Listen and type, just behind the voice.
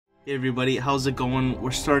Hey everybody, how's it going?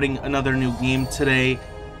 We're starting another new game today.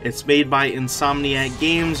 It's made by Insomniac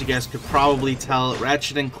Games. You guys could probably tell.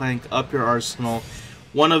 Ratchet Clank, Up Your Arsenal.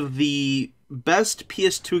 One of the best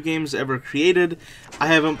PS2 games ever created. I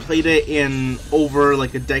haven't played it in over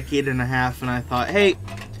like a decade and a half, and I thought, hey,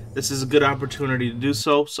 this is a good opportunity to do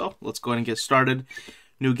so. So let's go ahead and get started.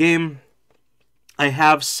 New game. I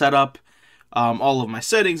have set up all of my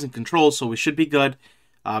settings and controls, so we should be good.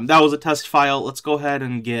 That was a test file. Let's go ahead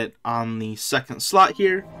and get on the second slot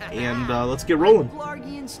here, and let's get rolling.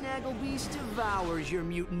 Blargian Snagglebeast devours your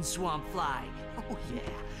mutant swamp fly. Oh yeah,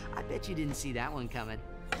 I bet you didn't see that one coming.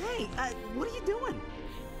 Hey, what are you doing?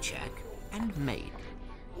 Check and mate.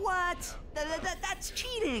 What? That's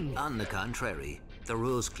cheating! On the contrary, the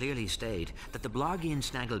rules clearly state that the Blargian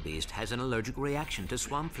Snagglebeast has an allergic reaction to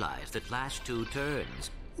swamp flies that last 2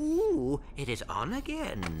 turns. Ooh, it is on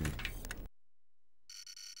again.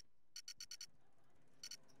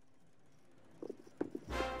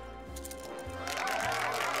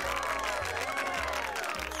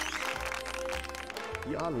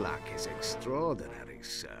 Your luck is extraordinary,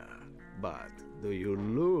 sir. But do you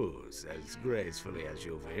lose as gracefully as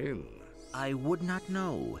you win? I would not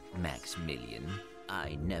know, Maximilian.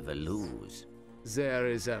 I never lose. There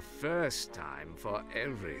is a first time for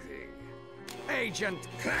everything. Agent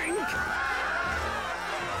Clank!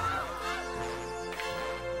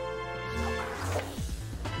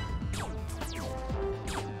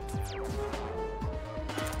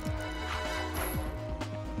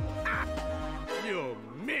 You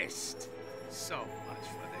missed! So much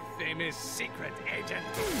for the famous secret agent.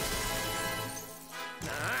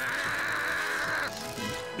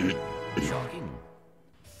 Shocking.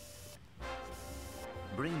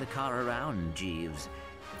 Bring the car around, Jeeves,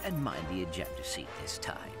 and mind the ejector seat this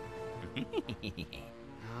time.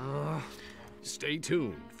 Stay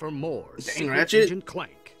tuned for more Secret Ratchet. Agent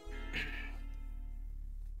Clank.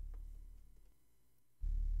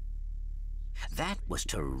 That was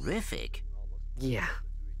terrific. Yeah,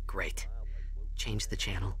 great. Change the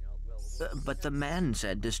channel. But the man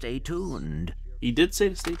said to stay tuned. He did say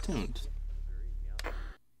to stay tuned.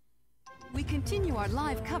 We continue our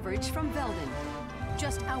live coverage from Veldin.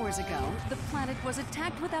 Just hours ago, the planet was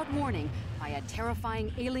attacked without warning by a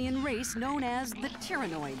terrifying alien race known as the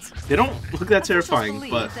Tyrannoids. They don't look that terrifying,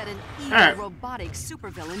 Officials but believe that an evil alright. robotic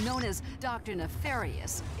supervillain known as Dr.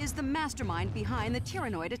 Nefarious is the mastermind behind the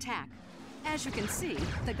Tyrannoid attack. As you can see,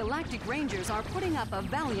 the Galactic Rangers are putting up a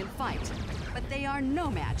valiant fight, but they are no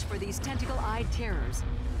match for these tentacle-eyed terrors.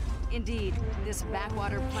 Indeed, this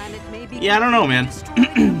backwater planet may be Yeah, I don't know, man. destroyed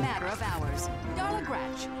in a matter of hours. Darla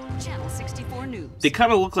Gratch, Channel 64 News. They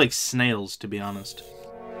kind of look like snails, to be honest.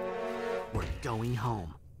 We're going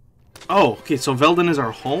home. Oh, okay, so Veldin is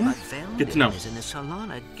our home? But Veldin Good to know. is in the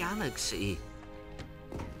Solana Galaxy.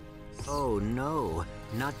 Oh no,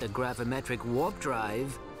 not the gravimetric warp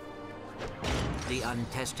drive. The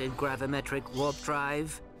untested gravimetric warp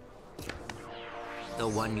drive? The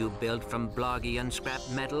one you built from Blargian scrap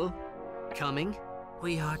metal? Coming?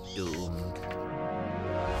 We are doomed.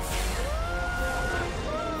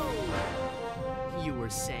 You were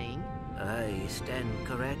saying? I stand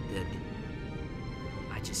corrected.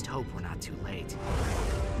 I just hope we're not too late.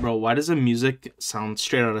 Bro, why does the music sound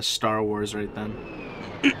straight out of Star Wars right then?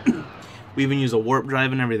 We even use a warp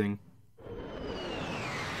drive and everything.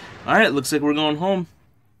 Alright, looks like we're going home.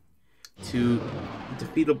 To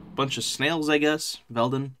defeat a bunch of snails, I guess.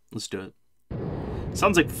 Veldin, let's do it.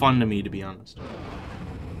 Sounds like fun to me, to be honest.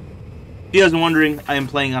 If you guys are wondering, I am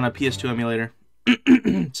playing on a PS2 emulator.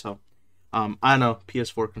 So, on a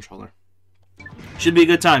PS4 controller. Should be a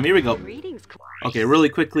good time. Here we go. Okay, really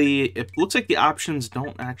quickly, it looks like the options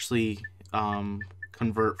don't actually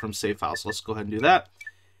convert from save files. So let's go ahead and do that.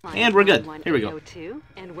 And we're good. Here we go.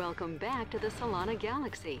 And welcome back to the Solana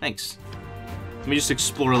Galaxy. Thanks. Let me just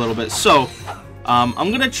explore a little bit. So, I'm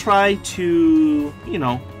going to try to,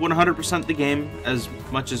 100% the game as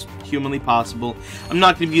much as humanly possible. I'm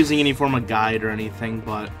not going to be using any form of guide or anything,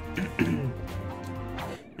 but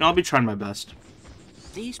I'll be trying my best.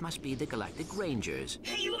 These must be the Galactic Rangers.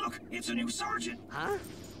 Hey, look! It's a new sergeant! Huh?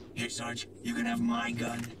 Hey, Sarge, you can have my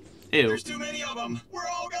gun. Ew. There's too many of them! We're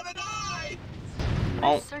all gonna die!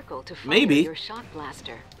 Oh, Circle to fire maybe. your shock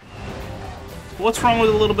blaster. What's wrong with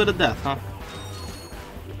a little bit of death, huh?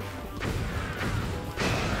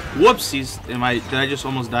 Whoopsies. Did I just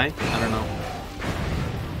almost die? I don't know.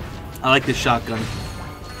 I like this shotgun.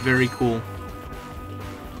 Very cool.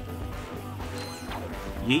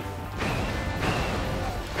 Yeet.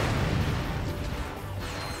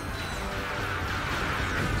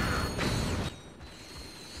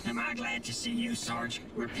 Am I glad to see you, Sarge.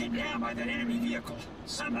 We're pinned down by that enemy vehicle.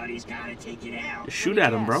 Somebody's gotta take it out. Just shoot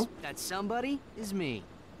at him, bro. That somebody is me.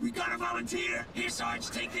 We got a volunteer. Here, Sarge,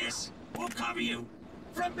 take this. We'll cover you.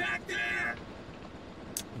 From back there.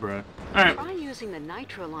 Bruh. Alright. Try using the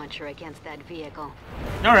nitro launcher against that vehicle.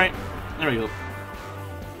 Alright. There we go.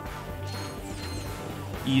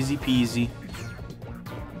 Easy peasy.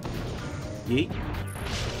 Yeet.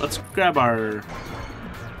 Let's grab our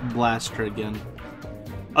blaster again.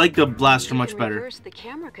 I like the blaster much better. Reverse the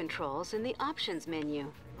camera controls in the options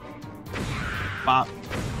menu. Pop.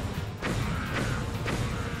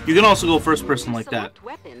 You can also go first person like that. Select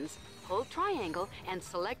weapons, hold triangle, and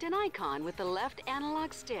select an icon with the left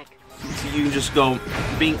analog stick. So you can just go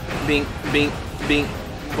bing, bing, bing, bing,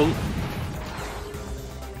 boom.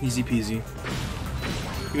 Easy peasy.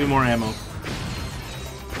 Give me more ammo.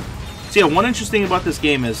 So yeah, one interesting thing about this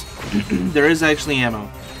game is there is actually ammo.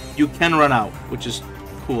 You can run out, which is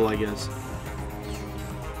cool, I guess.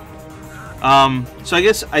 So I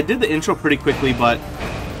guess I did the intro pretty quickly, but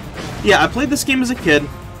yeah, I played this game as a kid,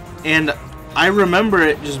 and I remember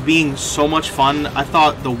it just being so much fun. I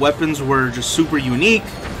thought the weapons were just super unique,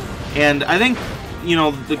 and I think, you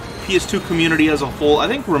know, the PS2 community as a whole, I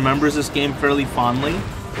think, remembers this game fairly fondly.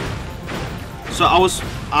 So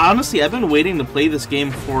honestly, I've been waiting to play this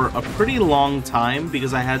game for a pretty long time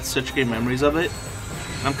because I had such great memories of it.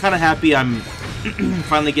 And I'm kind of happy I'm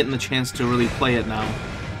finally getting the chance to really play it now.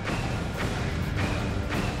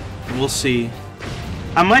 We'll see.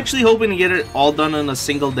 I'm actually hoping to get it all done in a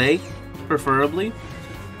single day, preferably.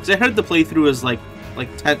 Because I heard the playthrough is like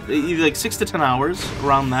 6 to 10 hours,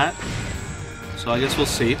 around that. So I guess we'll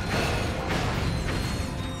see.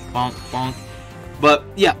 Bonk, bonk. But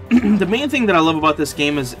yeah, the main thing that I love about this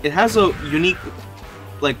game is it has a unique,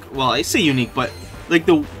 well, I say unique, but like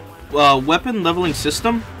the weapon leveling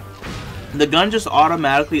system. The gun just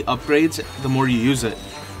automatically upgrades the more you use it.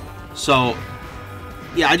 So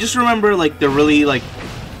yeah, I just remember like the really the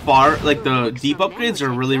deep upgrades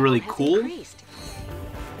are really, really cool.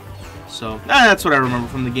 So that's what I remember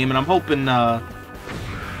from the game, and I'm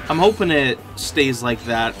hoping it stays like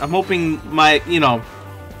that. I'm hoping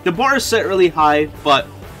the bar is set really high, but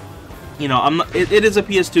you know, it is a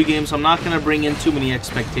PS2 game, so I'm not gonna bring in too many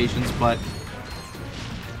expectations. But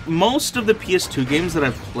most of the PS2 games that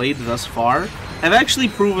I've played thus far have actually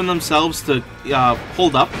proven themselves to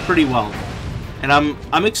hold up pretty well, and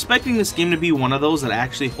I'm expecting this game to be one of those that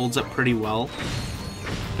actually holds up pretty well.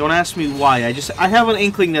 Don't ask me why. I have an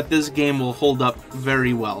inkling that this game will hold up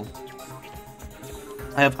very well.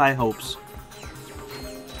 I have high hopes.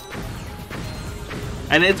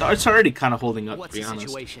 And it's already kind of holding up, to be honest.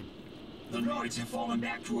 Situation? The Noids have fallen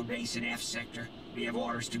back to a base in F sector. We have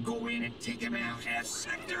orders to go in and take them out. F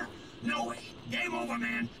sector? No way. Game over,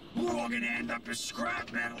 man. We're all gonna end up as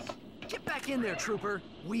scrap metal. Get back in there, trooper.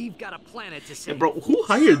 We've got a planet to save. Yeah, bro, who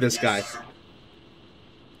hired this guy? Yes, sir.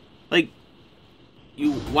 Like,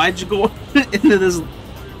 why'd you go into this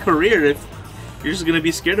career if you're just gonna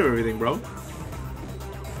be scared of everything, bro?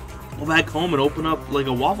 Go back home and open up like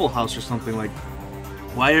a Waffle House or something. Like,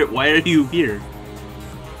 why are you here?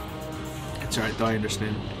 It's alright, though, I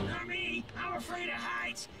understand. Not me. I'm afraid of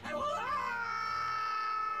heights.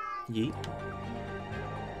 Yeet.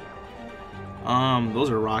 Those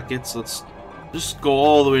are rockets. Let's just go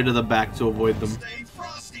all the way to the back to avoid them. Stay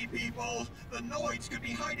frosty, people. The Noids could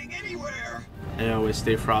be hiding anywhere. I always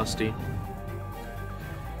stay frosty.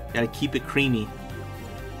 Gotta keep it creamy.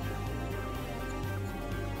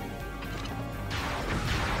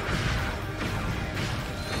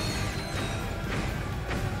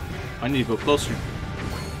 I need to go closer.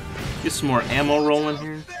 Get some more ammo rolling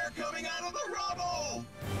here. They're coming out of the rubble.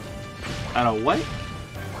 Out of what?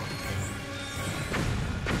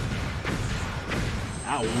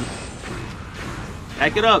 Ow.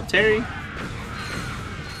 Back it up, Terry.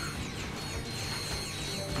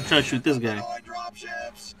 I'm trying to shoot this guy. Noid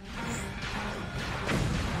dropships.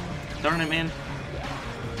 Darn it, man.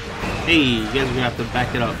 Hey, you guys are gonna have to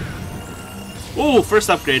back it up. Oh, first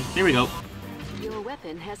upgrade. Here we go. Your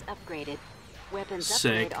weapon has upgraded. Weapons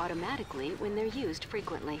Sick. upgrade automatically when they're used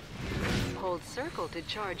frequently. Hold circle to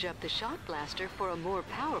charge up the shot blaster for a more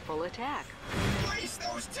powerful attack. Place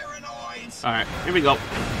those Tyrannoids. Alright, here we go.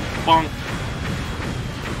 Bonk.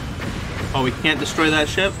 Oh, we can't destroy that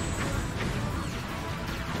ship?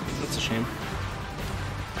 That's a shame.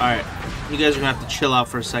 Alright, you guys are gonna have to chill out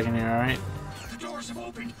for a second here, alright? The doors have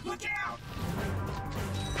opened. Look out.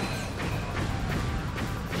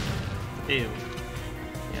 Ew.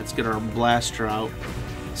 Yeah, let's get our blaster out.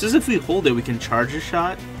 It says if we hold it, we can charge a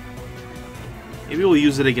shot. Maybe we'll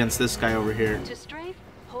use it against this guy over here. To strafe,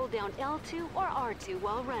 hold down down L2 or R2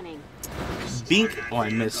 while running. Bink. Oh, I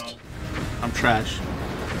missed. I'm trash.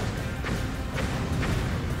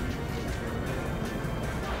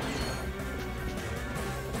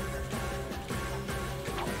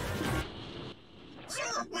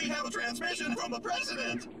 Sir, we have a transmission from the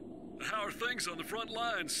president. How are things on the front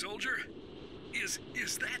lines, soldier? Is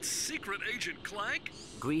that Secret Agent Clank?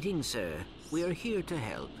 Greetings, sir. We are here to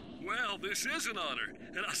help. Well, this is an honor,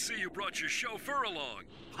 and I see you brought your chauffeur along.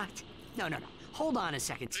 What? No. Hold on a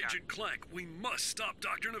second, sir. Agent Clank, we must stop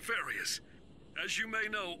Dr. Nefarious. As you may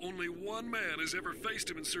know, only one man has ever faced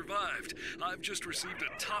him and survived. I've just received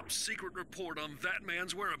a top secret report on that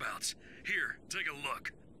man's whereabouts. Here, take a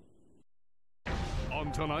look.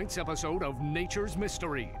 On tonight's episode of Nature's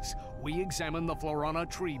Mysteries, we examine the Florana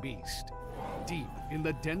tree beast. Deep in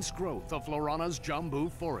the dense growth of Florana's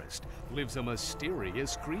Jambu forest lives a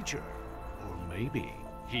mysterious creature. Or maybe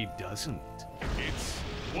he doesn't. It's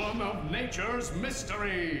one of Nature's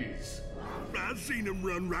Mysteries. I seen him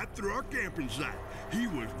run right through our camping site. He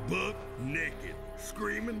was buck naked,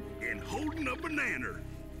 screaming and holding a banana.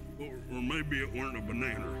 Or maybe it weren't a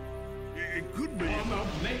banana. It could be. One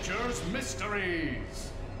of Nature's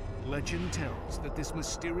Mysteries. Legend tells that this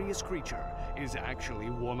mysterious creature is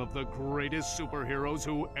actually one of the greatest superheroes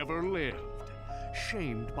who ever lived.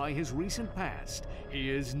 Shamed by his recent past,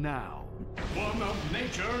 he is now one of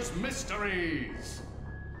Nature's Mysteries.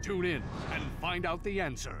 Tune in and find out the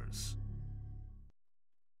answers.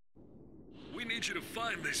 We need you to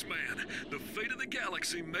find this man. The fate of the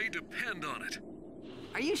galaxy may depend on it.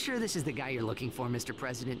 Are you sure this is the guy you're looking for, Mr.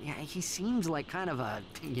 President? Yeah, he seems like kind of a,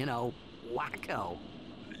 wacko.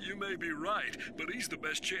 You may be right, but he's the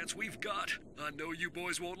best chance we've got. I know you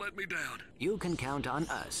boys won't let me down. You can count on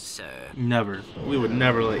us, sir. Never. We would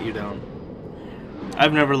never let you down.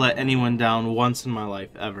 I've never let anyone down once in my life,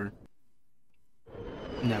 ever.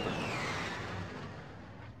 Never.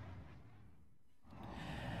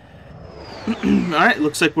 Alright,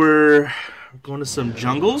 looks like we're going to some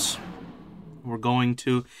jungles. We're going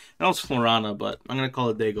to... I know it's Florana, but I'm going to call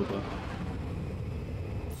it Dagobah.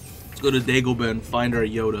 Let's go to Dagobah and find our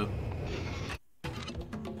Yoda.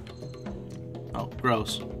 Oh,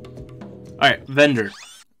 gross. Alright, vendor.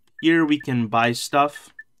 Here we can buy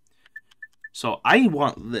stuff. So, I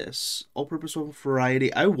want this. All-purpose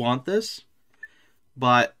variety. I want this.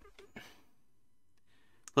 But...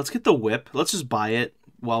 let's get the whip. Let's just buy it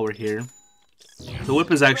while we're here. The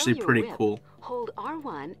whip is actually pretty cool. Hold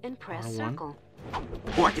R1 and press R1? circle.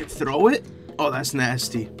 Oh, I can throw it? Oh, that's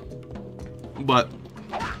nasty. But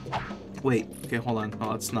wait, okay, hold on.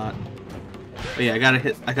 Oh, it's not. Oh yeah, I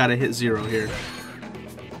gotta hit 0 here.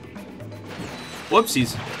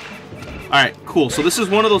 Whoopsies. Alright, cool. So this is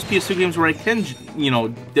one of those PS2 games where I can,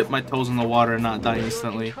 dip my toes in the water and not die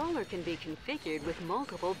instantly. Your controller can be configured with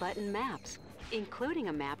multiple button maps, including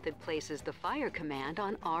a map that places the fire command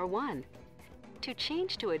on R1. To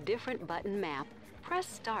change to a different button map, press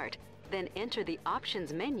Start, then enter the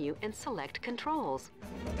Options menu and select Controls.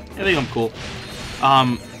 I think I'm cool.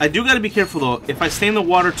 I do gotta be careful though. If I stay in the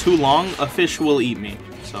water too long, a fish will eat me.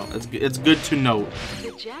 So it's good to note.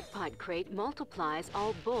 The jackpot crate multiplies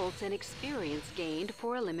all bolts and experience gained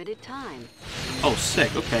for a limited time. Oh,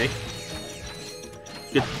 sick. Okay.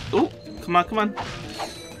 Good. Oh, come on.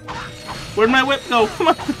 Where'd my whip go? Come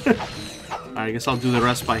on. Alright, I guess I'll do the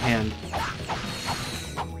rest by hand.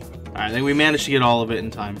 Alright, I think we managed to get all of it in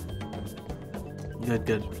time.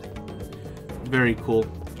 Good. Very cool.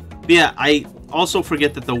 But yeah, I also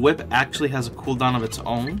forget that the whip actually has a cooldown of its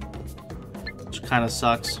own, which kind of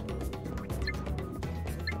sucks.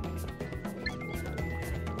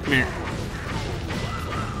 Come here.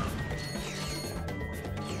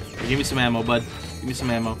 Give me some ammo, bud. Give me some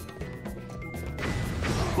ammo.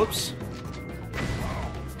 Whoops.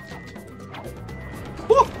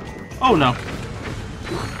 Woo! Oh no.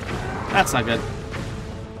 That's not good.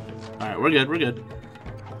 Alright, we're good.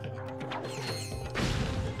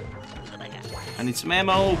 I need some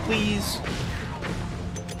ammo, please.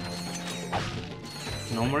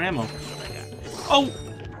 No more ammo. Oh!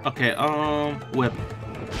 Okay, whip.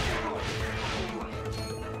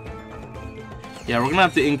 Yeah, we're gonna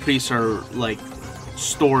have to increase our,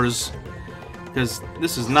 stores. Because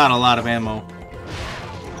this is not a lot of ammo.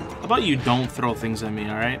 How about you don't throw things at me,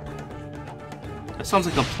 alright? That sounds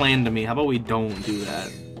like a plan to me. How about we don't do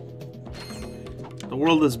that? The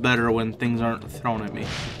world is better when things aren't thrown at me.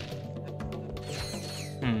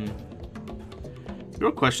 The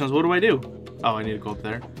real question is, what do I do? Oh, I need to go up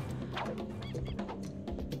there.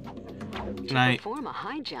 Can I... To perform a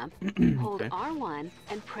high jump, hold R1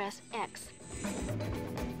 and press X.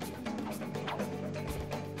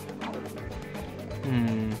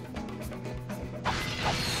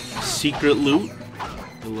 secret loot.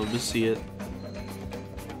 I love to see it.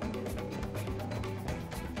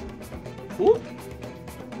 Ooh.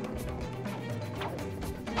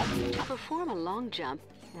 To perform a long jump,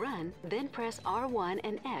 run, then press R1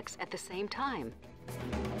 and X at the same time.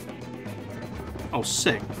 Oh,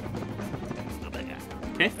 sick.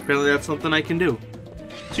 Okay, apparently that's something I can do.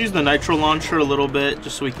 Let's use the nitro launcher a little bit,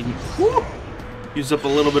 just so we can use up a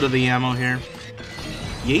little bit of the ammo here.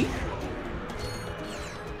 Yeet.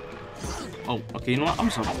 Oh, okay, you know what? I'm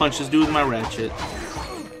just gonna punch this dude with my ratchet.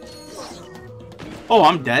 Oh,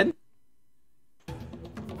 I'm dead?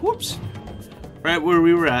 Whoops. Right where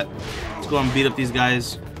we were at. Let's go and beat up these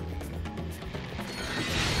guys.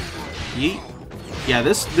 Yeet. Yeah,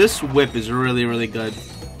 this whip is really, really good.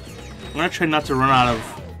 I'm gonna try not to run out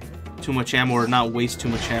of too much ammo or not waste too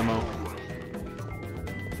much ammo.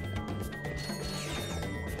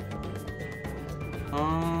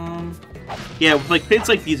 Yeah, with like pits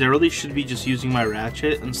like these, I really should be just using my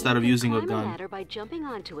ratchet instead of using a Climb gun. a ladder by jumping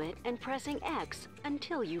onto it and pressing X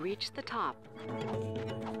until you reach the top.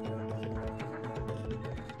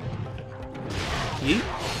 Yeet.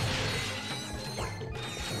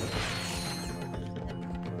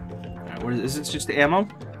 Alright, where is it? Just the ammo?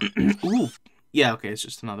 Ooh. Yeah, okay, it's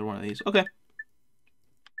just another one of these. Okay.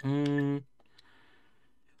 Oh,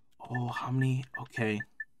 how many? Okay.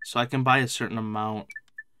 So I can buy a certain amount.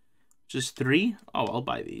 Just 3? Oh, I'll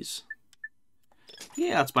buy these.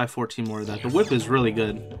 Yeah, let's buy 14 more of that. The whip is really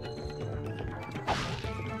good.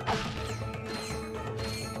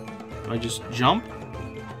 Do I just jump?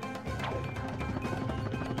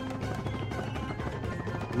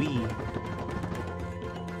 Wee.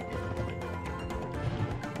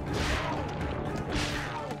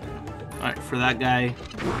 Alright, for that guy,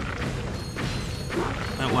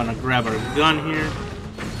 I want to grab our gun here.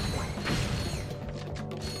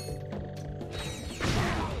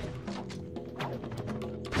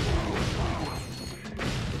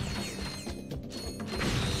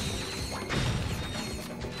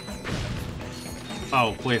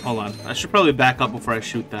 Oh, wait, hold on. I should probably back up before I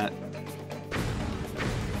shoot that.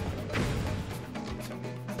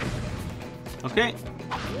 Okay.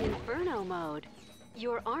 Inferno mode.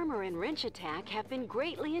 Your armor and wrench attack have been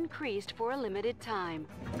greatly increased for a limited time.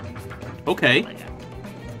 Okay.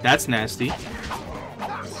 That's nasty.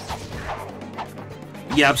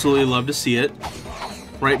 You absolutely love to see it.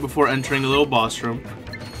 Right before entering a little boss room.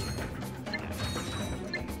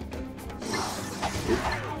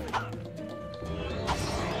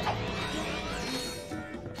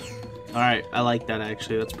 Alright, I like that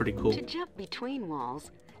actually. That's pretty cool. To jump between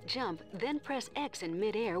walls, jump, then press X in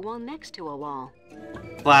midair while next to a wall.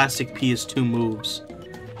 Classic PS2 moves.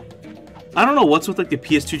 I don't know what's with like the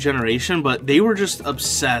PS2 generation, but they were just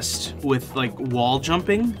obsessed with like wall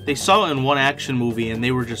jumping. They saw it in one action movie and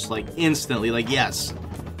they were just like instantly like, yes,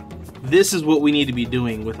 this is what we need to be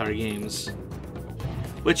doing with our games.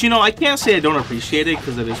 Which, you know, I can't say I don't appreciate it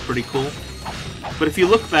because it is pretty cool. But if you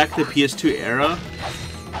look back to the PS2 era,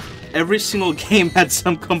 every single game had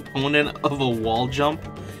some component of a wall jump,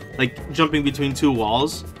 like jumping between two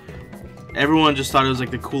walls. Everyone just thought it was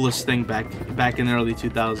like the coolest thing back in the early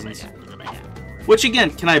 2000s. Which again,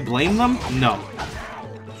 can I blame them? No.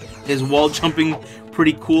 Is wall jumping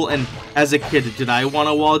pretty cool? And as a kid, did I want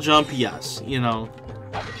a wall jump? Yes. You know.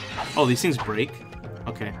 Oh, these things break?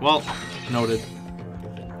 Okay, well, noted.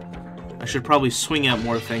 I should probably swing at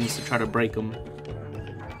more things to try to break them.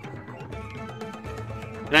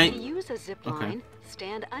 To use a zip line,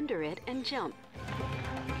 stand under it and jump.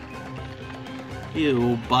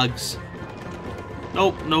 Ew, bugs.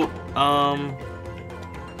 Nope, nope.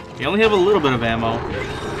 We only have a little bit of ammo.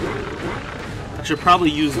 I should probably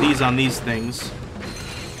use these on these things.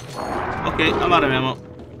 Okay, I'm out of ammo.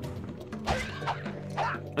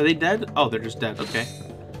 Are they dead? Oh, they're just dead. Okay.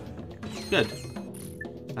 Good.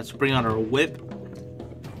 Let's bring out our whip.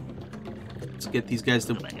 Let's get these guys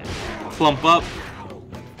to clump up.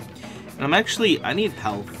 And I need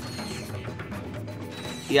health.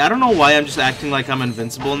 Yeah, I don't know why I'm just acting like I'm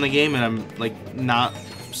invincible in the game and I'm, like, not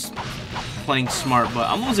playing smart, but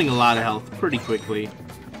I'm losing a lot of health pretty quickly.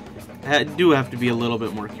 I do have to be a little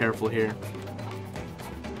bit more careful here.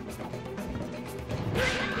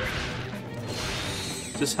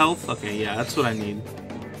 Is this health? Okay, yeah, that's what I need.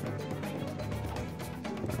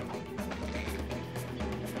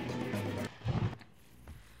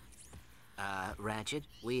 Ratchet,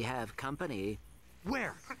 we have company.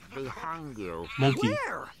 Where? Behind you. Monkey.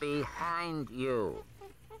 Where? Behind you.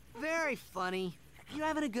 Very funny. You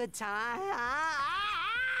having a good time?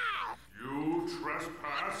 You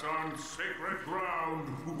trespass on sacred ground.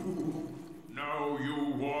 Now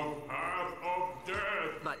you walk path of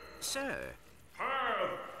death. But Sir. Path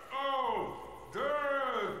of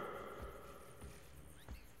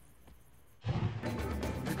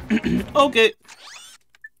death. Okay.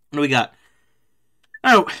 What do we got?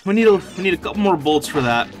 Oh, we need a couple more bolts for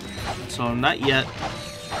that. So not yet.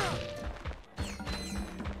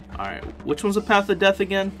 Alright, which one's the path of death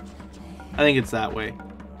again? I think it's that way.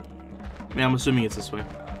 I mean, I'm assuming it's this way.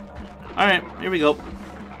 Alright, here we go.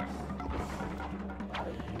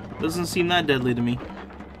 Doesn't seem that deadly to me.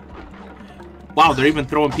 Wow, they're even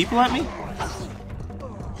throwing people at me?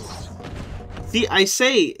 See, I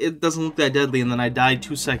say it doesn't look that deadly, and then I died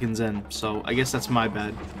 2 seconds in, so I guess that's my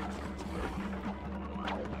bad.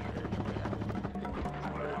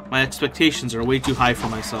 My expectations are way too high for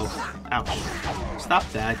myself. Ouch. Stop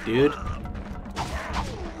that, dude.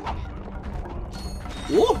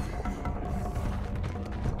 Woo!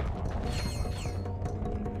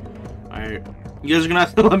 Alright. You guys are gonna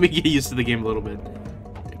have to let me get used to the game a little bit.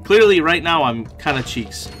 Clearly, right now, I'm kind of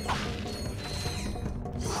cheeks.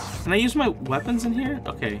 Can I use my weapons in here?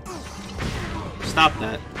 Okay. Stop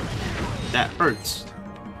that. That hurts.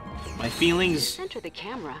 My feelings... Center the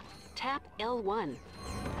camera. Tap L1.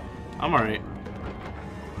 I'm alright.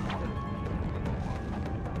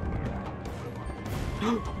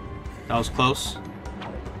 That was close.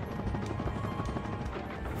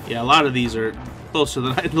 Yeah, a lot of these are closer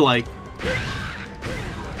than I'd like.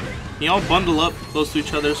 Can you all bundle up close to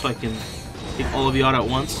each other so I can take all of you out at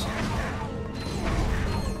once?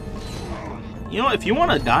 You know, if you want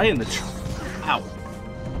to die in the ow.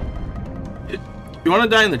 If you want to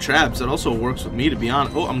die in the traps, it also works with me, to be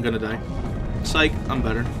honest. Oh, I'm gonna die. Psych, I'm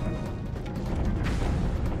better.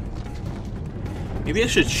 Maybe I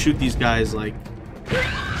should shoot these guys, like,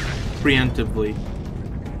 preemptively.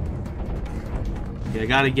 Okay, I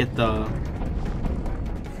gotta get the...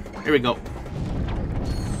 Here we go.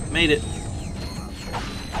 Made it.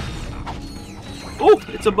 Oh,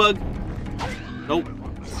 it's a bug. Nope.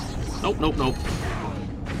 Nope, nope, nope.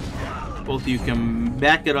 Both of you can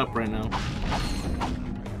back it up right now.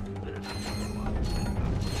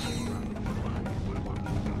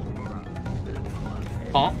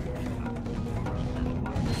 Huh?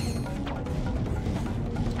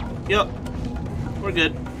 Yep. We're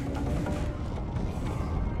good.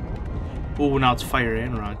 Oh, now it's fire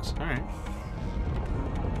and rocks. Alright.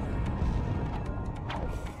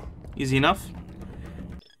 Easy enough.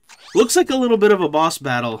 Looks like a little bit of a boss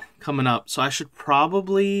battle coming up, so I should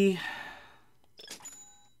probably...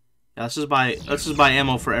 Yeah, let's just buy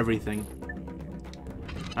ammo for everything.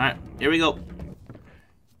 Alright, here we go.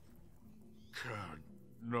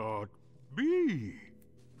 Cannot be.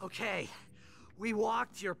 Okay, we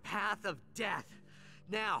walked your path of death.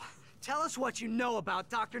 Now, tell us what you know about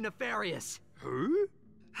Dr. Nefarious. Huh?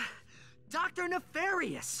 Dr.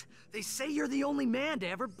 Nefarious! They say you're the only man to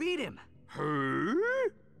ever beat him. Huh?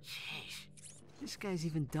 Jeez, this guy's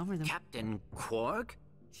even dumber than... Captain Quark?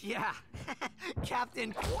 Yeah,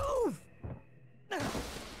 Captain Quark.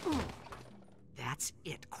 That's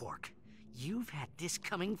it, Quark. You've had this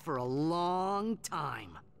coming for a long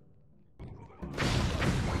time.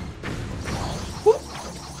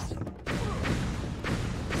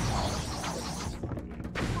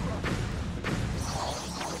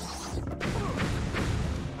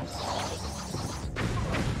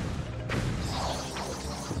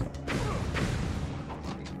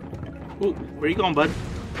 Ooh, where you going, bud?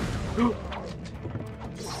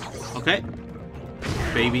 Okay.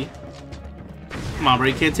 Baby. Come on, bro.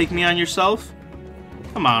 You can't take me on yourself?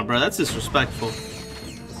 Come on, bro. That's disrespectful.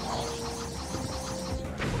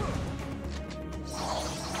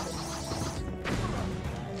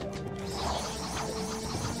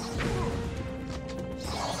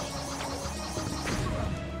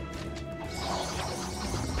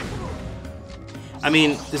 I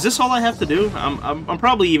mean, is this all I have to do? I'm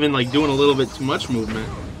probably even like doing a little bit too much movement.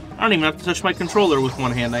 I don't even have to touch my controller with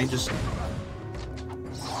one hand. I just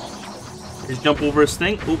jump over his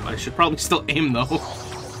thing. Oop, I should probably still aim though.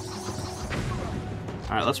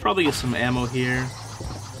 Alright, let's probably get some ammo here.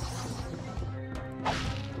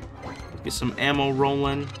 Get some ammo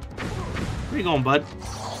rolling. Where you going, bud?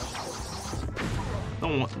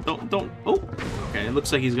 Don't. Oh, okay. It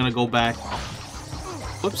looks like he's gonna go back.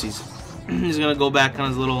 Whoopsies. He's gonna go back on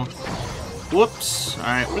his little... Whoops.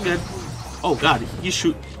 Alright, we're good. Oh god, you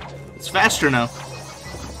shoot... It's faster now.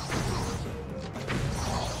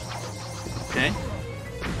 Okay.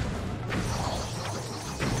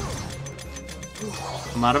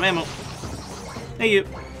 I'm out of ammo. Hey, you.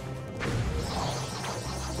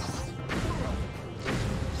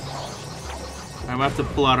 I'm gonna have to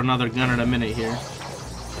pull out another gun in a minute here.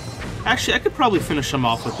 Actually, I could probably finish him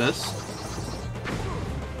off with this.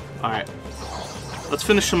 Alright. Let's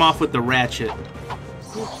finish him off with the Ratchet.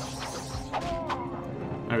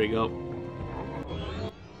 There we go.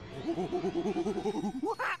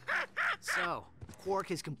 So, Quark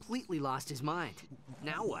has completely lost his mind.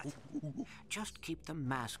 Now what? Just keep the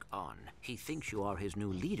mask on. He thinks you are his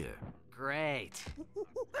new leader. Great.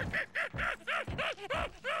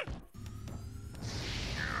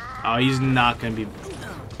 Oh, he's not gonna be...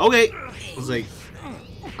 Okay! I was like...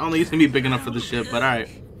 I don't think he's gonna be big enough for the ship, but alright.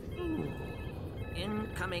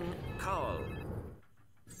 Incoming call.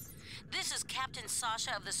 This is Captain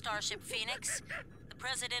Sasha of the Starship Phoenix. The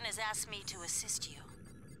President has asked me to assist you.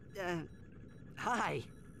 Hi.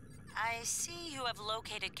 I see you have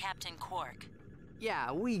located Captain Quark.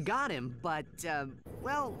 Yeah, we got him, but,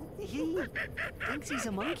 well, he thinks he's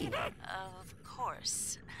a monkey. Of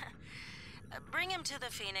course. Bring him to the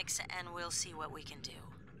Phoenix and we'll see what we can do.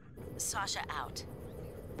 Sasha out.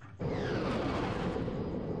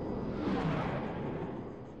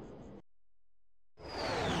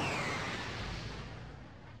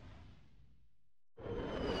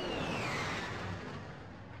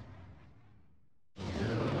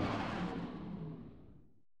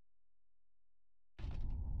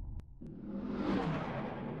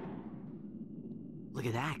 Look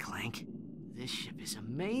at that, Clank. This ship is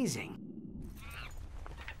amazing.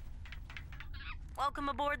 Welcome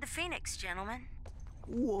aboard the Phoenix, gentlemen.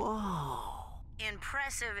 Whoa.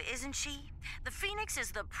 Impressive, isn't she? The Phoenix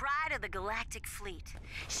is the pride of the galactic fleet.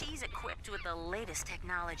 She's equipped with the latest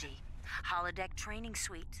technology. Holodeck training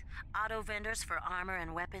suite, auto vendors for armor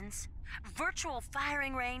and weapons, virtual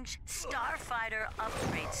firing range, starfighter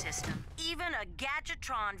upgrade system, even a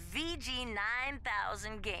Gadgetron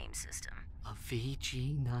VG-9000 game system. A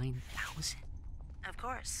VG-9000? Of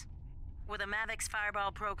course. With a Mavix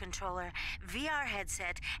Fireball Pro controller, VR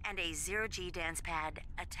headset, and a zero-G dance pad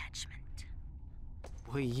attachment.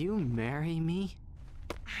 Will you marry me?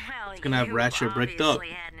 Well, It's gonna have Ratchet bricked up.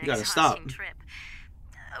 obviously had an You gotta stop. exhausting trip.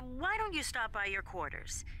 Why don't you stop by your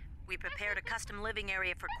quarters? We prepared a custom living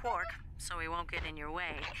area for Quark, so he won't get in your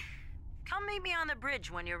way. Come meet me on the bridge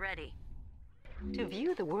when you're ready. To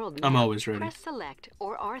view the world I'm map, always ready. press select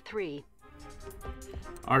or R3.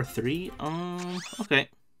 R3? Okay.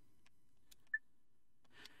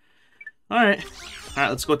 Alright. Alright,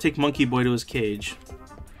 let's go take Monkey Boy to his cage.